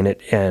everything in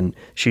it. And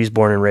she's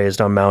born and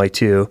raised on Maui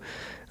too.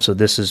 So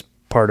this is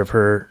part of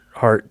her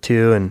heart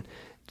too. And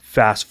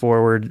fast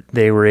forward,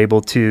 they were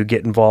able to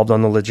get involved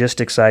on the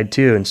logistics side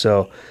too. And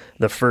so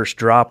the first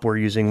drop, we're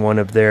using one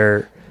of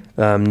their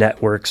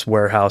networks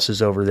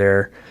warehouses over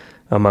there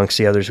amongst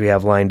the others we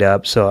have lined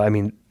up. So, I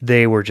mean,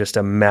 they were just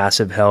a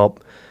massive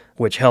help,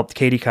 which helped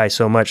Katie Kai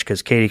so much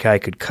because Katie Kai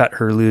could cut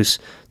her loose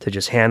to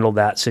just handle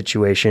that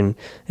situation.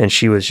 And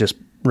she was just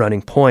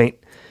running point.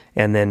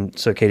 And then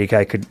so Katie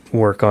Kai could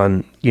work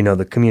on, you know,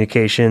 the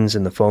communications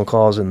and the phone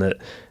calls and the,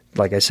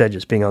 like I said,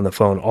 just being on the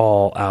phone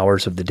all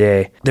hours of the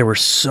day. There were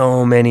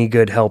so many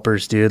good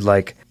helpers, dude.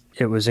 Like,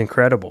 it was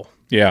incredible.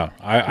 Yeah.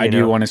 I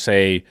do want to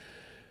say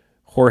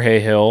Jorge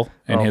Hill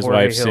and his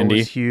Jorge wife, Hill Cindy.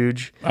 was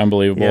huge.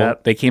 Unbelievable.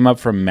 Yep. They came up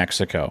from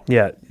Mexico.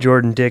 Yeah.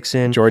 Jordan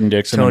Dixon, Tony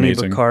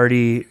amazing.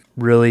 Bacardi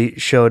really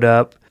showed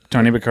up.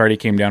 Tony Bacardi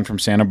came down from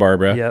Santa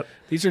Barbara. Yep.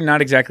 These are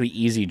not exactly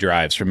easy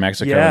drives from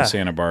Mexico and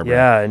Santa Barbara.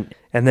 Yeah,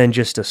 and then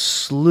just a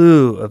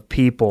slew of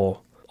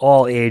people,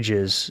 all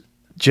ages,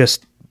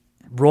 just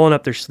rolling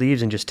up their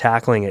sleeves and just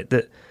tackling it.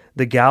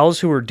 The gals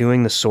who were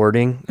doing the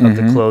sorting of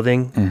the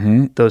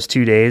clothing those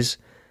 2 days,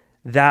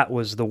 that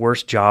was the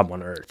worst job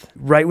on earth.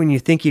 Right when you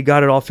think you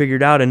got it all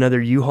figured out,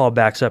 another U-Haul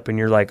backs up and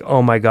you're like,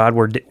 oh my God,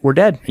 we're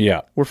dead.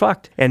 Yeah. We're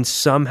fucked. And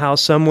somehow,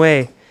 some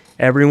way,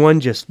 everyone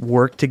just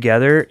worked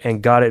together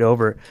and got it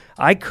over.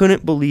 I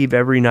couldn't believe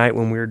every night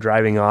when we were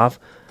driving off,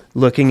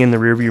 looking in the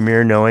rearview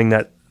mirror, knowing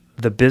that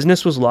the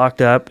business was locked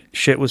up,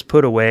 shit was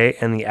put away,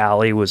 and the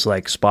alley was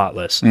like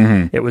spotless.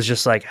 It was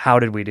just like, how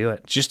did we do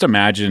it? Just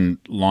imagine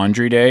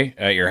laundry day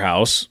at your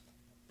house,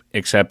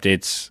 except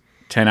it's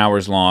 10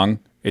 hours long,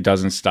 it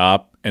doesn't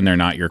stop, and they're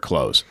not your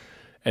clothes.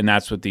 And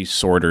that's what these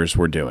sorters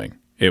were doing.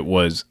 It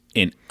was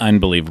an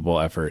unbelievable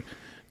effort.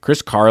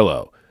 Chris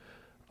Carlo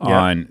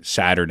on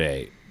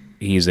Saturday,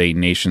 he's a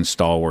nation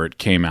stalwart,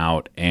 came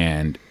out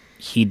and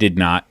he did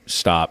not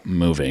stop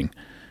moving.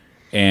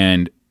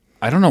 And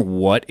I don't know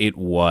what it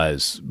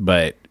was,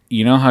 but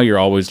you know how you're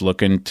always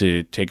looking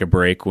to take a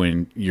break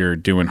when you're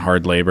doing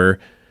hard labor?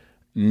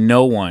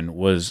 No one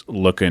was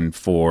looking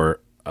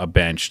for a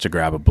bench to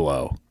grab a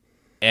blow.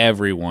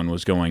 Everyone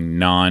was going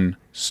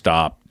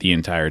non-stop the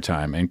entire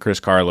time. And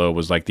Chris Carlo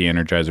was like the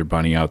Energizer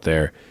Bunny out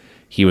there.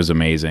 He was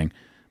amazing.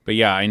 But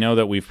yeah, I know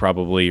that we've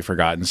probably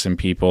forgotten some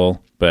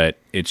people, but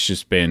it's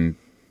just been...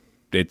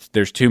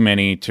 there's too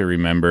many to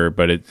remember,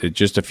 but it's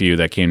just a few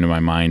that came to my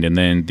mind. And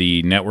then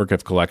the network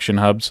of collection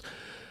hubs,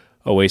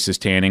 Oasis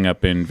Tanning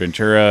up in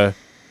Ventura,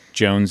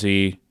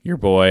 Jonesy, your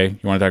boy. You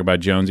want to talk about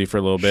Jonesy for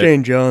a little bit?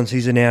 Shane Jones,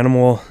 he's an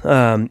animal.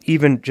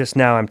 Even just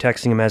now, I'm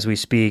texting him as we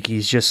speak.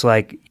 He's just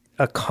like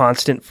a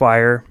constant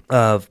fire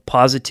of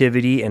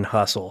positivity and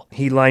hustle.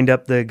 He lined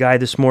up the guy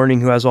this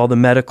morning who has all the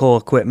medical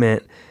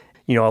equipment.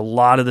 You know, a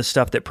lot of the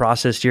stuff that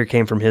processed here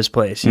came from his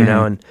place, you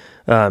know,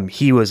 and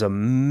he was a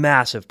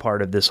massive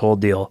part of this whole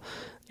deal.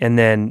 And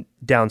then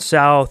down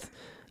south,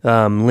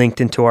 linked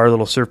into our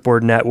little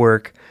surfboard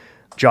network,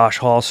 Josh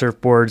Hall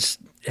Surfboards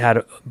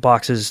had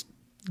boxes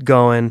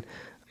going.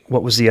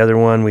 What was the other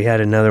one? We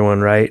had another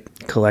one, right?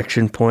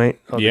 Collection Point.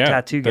 Oh, yeah, the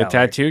Tattoo Gallery. The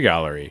Tattoo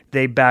Gallery.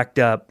 They backed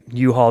up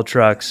U-Haul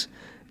trucks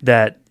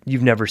that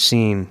you've never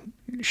seen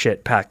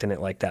shit packed in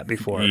it like that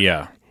before.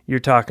 Yeah. You're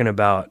talking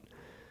about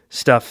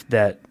stuff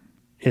that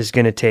is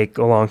going to take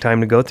a long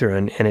time to go through,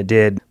 and it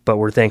did, but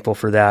we're thankful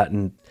for that.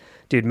 And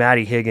dude,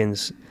 Maddie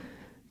Higgins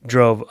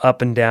drove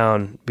up and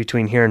down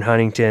between here and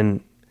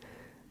Huntington,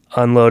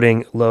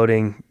 unloading,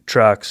 loading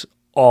trucks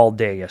all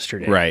day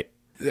yesterday. Right.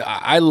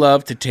 I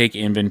love to take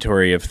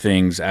inventory of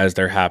things as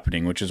they're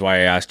happening, which is why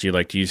I asked you,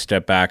 like, do you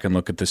step back and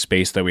look at the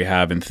space that we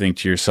have and think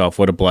to yourself,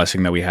 what a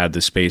blessing that we had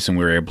this space and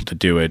we were able to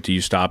do it? Do you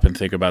stop and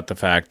think about the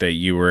fact that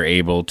you were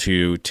able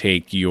to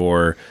take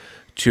your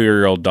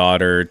 2-year-old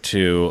daughter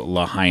to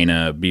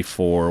Lahaina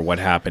before what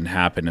happened,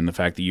 and the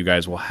fact that you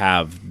guys will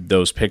have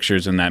those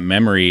pictures and that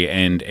memory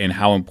and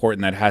how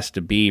important that has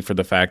to be for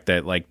the fact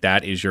that, like,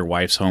 that is your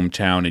wife's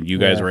hometown and you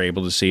guys were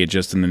able to see it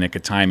just in the nick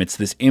of time. It's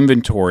this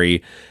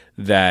inventory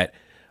that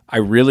I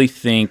really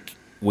think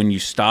when you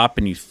stop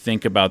and you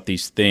think about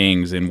these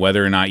things and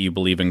whether or not you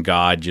believe in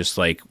God, just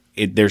like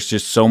there's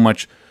just so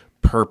much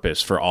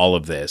purpose for all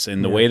of this.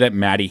 And the way that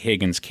Maddie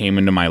Higgins came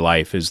into my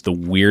life is the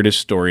weirdest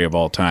story of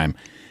all time.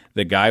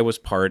 The guy was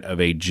part of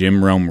a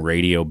Jim Rome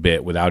radio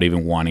bit without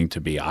even wanting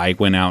to be. I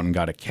went out and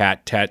got a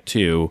cat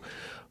tattoo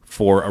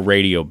for a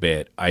radio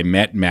bit. I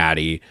met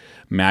Maddie.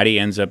 Maddie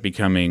ends up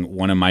becoming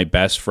one of my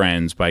best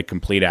friends by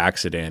complete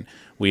accident.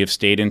 We have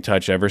stayed in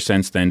touch ever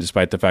since then,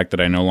 despite the fact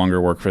that I no longer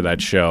work for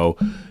that show.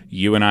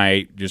 You and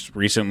I just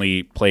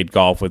recently played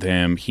golf with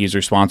him. He's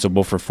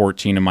responsible for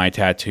 14 of my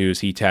tattoos.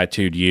 He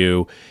tattooed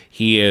you.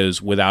 He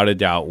is, without a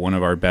doubt, one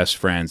of our best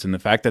friends. And the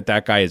fact that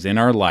that guy is in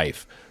our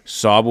life,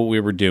 saw what we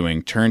were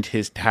doing, turned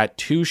his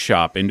tattoo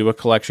shop into a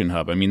collection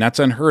hub. I mean, that's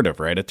unheard of,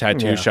 right? A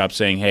tattoo shop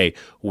saying, hey,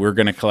 we're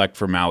going to collect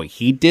for Maui.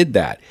 He did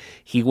that.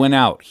 He went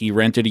out. He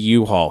rented a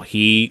U-Haul.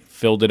 He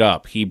filled it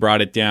up. He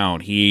brought it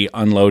down. He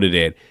unloaded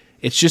it.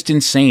 It's just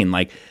insane.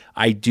 Like,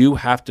 I do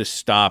have to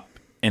stop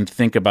and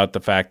think about the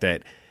fact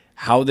that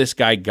how this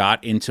guy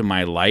got into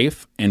my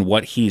life and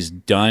what he's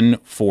done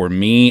for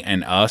me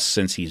and us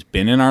since he's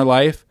been in our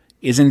life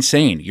is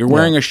insane. You're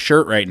wearing a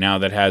shirt right now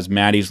that has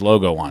Maddie's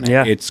logo on it.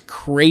 Yeah. It's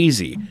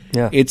crazy.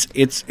 Yeah.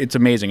 It's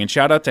amazing. And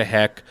shout out to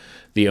Heck,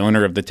 the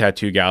owner of the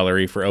Tattoo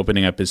Gallery, for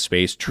opening up his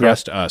space.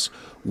 Trust us.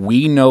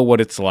 We know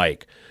what it's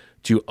like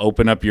to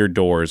open up your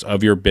doors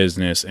of your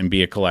business and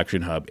be a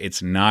collection hub.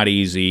 It's not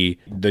easy.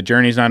 The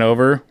journey's not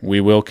over.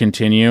 We will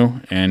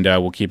continue, and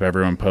we'll keep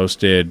everyone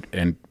posted.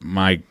 And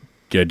my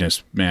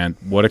goodness, man,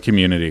 what a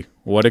community.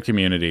 What a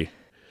community.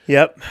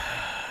 Yep.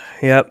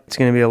 It's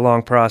going to be a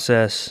long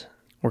process.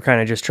 We're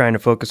kind of just trying to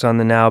focus on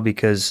the now,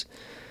 because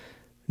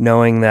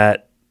knowing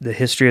that the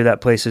history of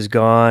that place is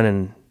gone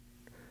and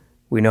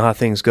we know how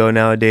things go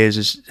nowadays,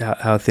 is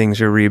how things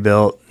are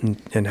rebuilt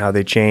and how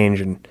they change.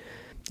 And,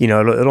 you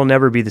know, it'll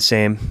never be the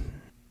same.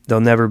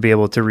 They'll never be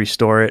able to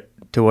restore it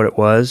to what it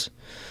was.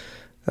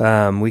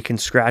 We can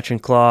scratch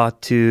and claw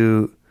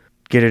to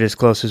get it as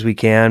close as we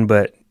can,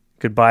 but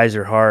goodbyes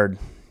are hard.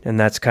 And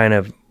that's kind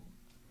of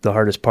the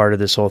hardest part of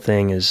this whole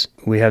thing is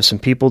we have some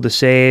people to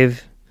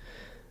save,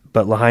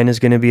 but Lahaina is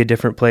going to be a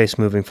different place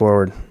moving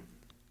forward.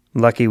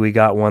 Lucky we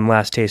got one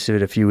last taste of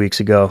it a few weeks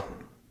ago.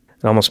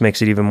 It almost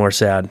makes it even more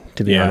sad,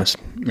 to be honest.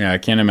 Yeah, I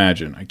can't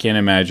imagine. I can't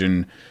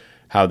imagine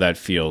how that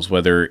feels,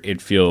 whether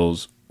it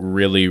feels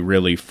really,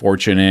 really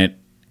fortunate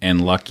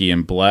and lucky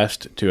and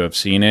blessed to have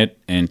seen it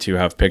and to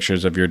have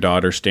pictures of your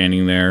daughter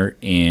standing there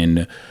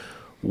in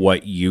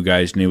what you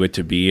guys knew it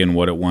to be and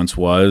what it once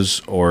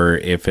was, or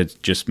if it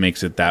just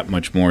makes it that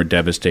much more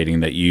devastating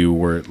that you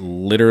were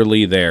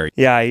literally there.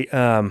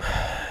 Yeah,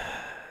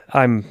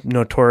 I'm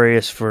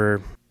notorious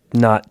for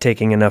not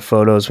taking enough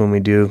photos when we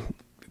do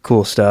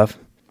cool stuff.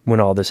 When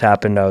all this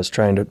happened, I was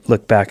trying to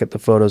look back at the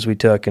photos we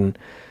took, and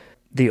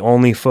the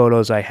only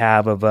photos I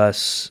have of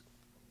us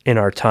in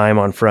our time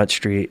on Front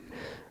Street,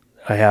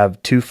 I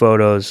have 2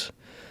 photos,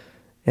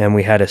 and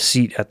we had a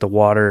seat at the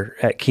water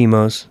at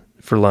Chemo's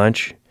for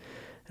lunch.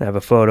 I have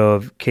a photo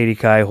of Katie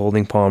Kai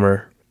holding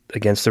Palmer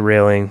against the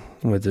railing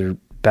with her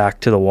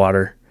back to the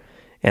water,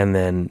 and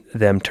then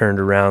them turned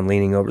around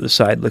leaning over the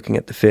side looking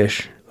at the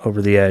fish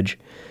over the edge.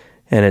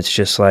 And it's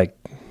just like,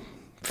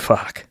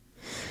 fuck.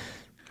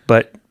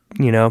 But,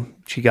 you know,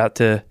 she got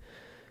to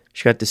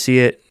see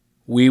it.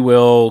 We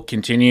will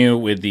continue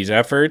with these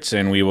efforts,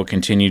 and we will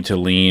continue to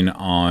lean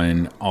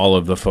on all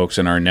of the folks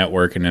in our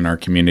network and in our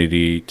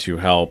community to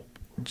help.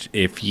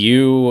 If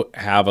you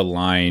have a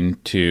line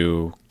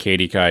to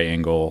Katie Kai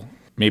Engel,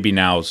 maybe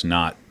now's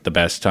not the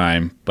best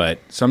time, but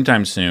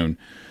sometime soon,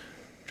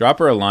 drop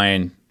her a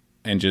line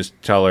and just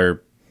tell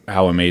her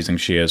how amazing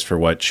she is for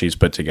what she's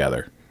put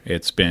together.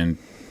 It's been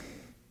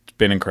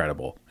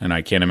incredible, and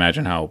I can't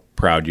imagine how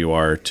proud you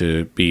are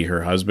to be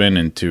her husband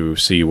and to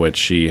see what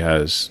she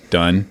has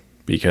done,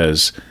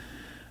 because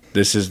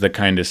this is the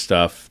kind of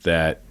stuff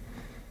that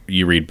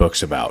you read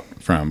books about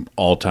from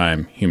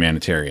all-time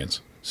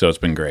humanitarians. So it's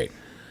been great.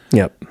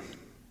 Yep.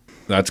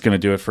 That's going to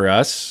do it for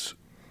us.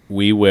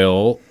 We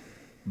will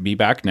be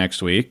back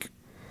next week,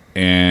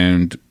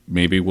 and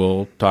maybe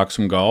we'll talk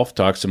some golf,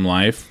 talk some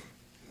life,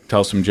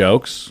 tell some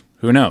jokes.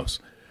 Who knows?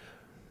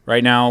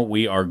 Right now,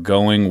 we are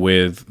going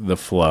with the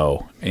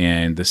flow,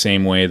 and the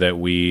same way that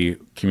we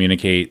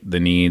communicate the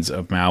needs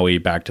of Maui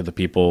back to the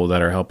people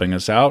that are helping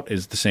us out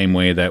is the same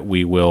way that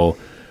we will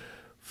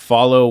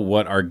follow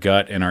what our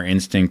gut and our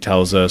instinct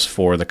tells us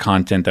for the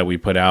content that we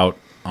put out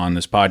on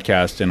this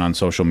podcast and on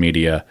social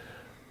media.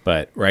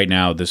 But right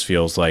now, this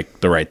feels like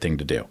the right thing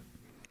to do.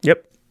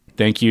 Yep.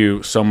 Thank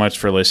you so much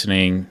for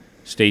listening.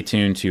 Stay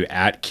tuned to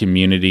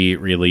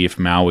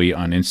 @CommunityReliefMaui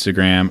on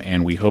Instagram,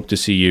 and we hope to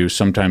see you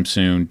sometime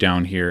soon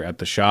down here at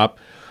the shop.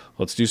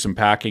 Let's do some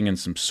packing and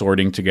some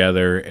sorting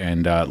together,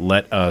 and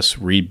let us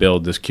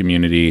rebuild this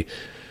community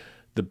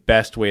the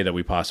best way that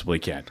we possibly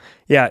can.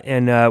 Yeah,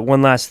 and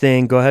one last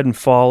thing, go ahead and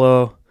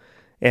follow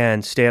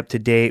and stay up to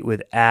date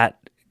with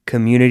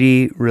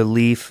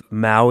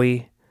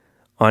 @CommunityReliefMaui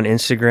on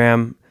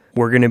Instagram.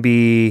 We're going to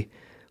be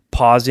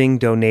pausing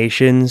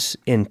donations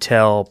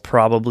until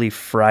probably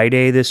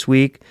Friday this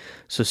week,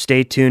 so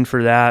stay tuned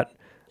for that.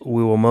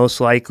 We will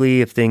most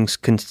likely, if things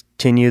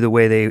continue the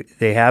way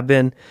they have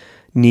been,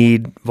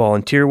 need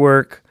volunteer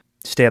work.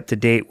 Stay up to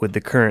date with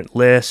the current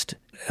list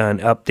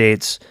and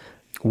updates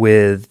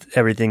with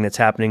everything that's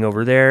happening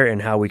over there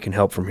and how we can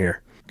help from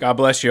here. God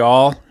bless you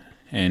all,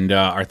 and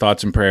our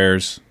thoughts and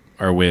prayers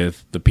are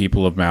with the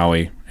people of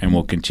Maui and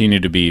will continue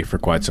to be for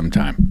quite some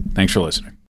time. Thanks for listening.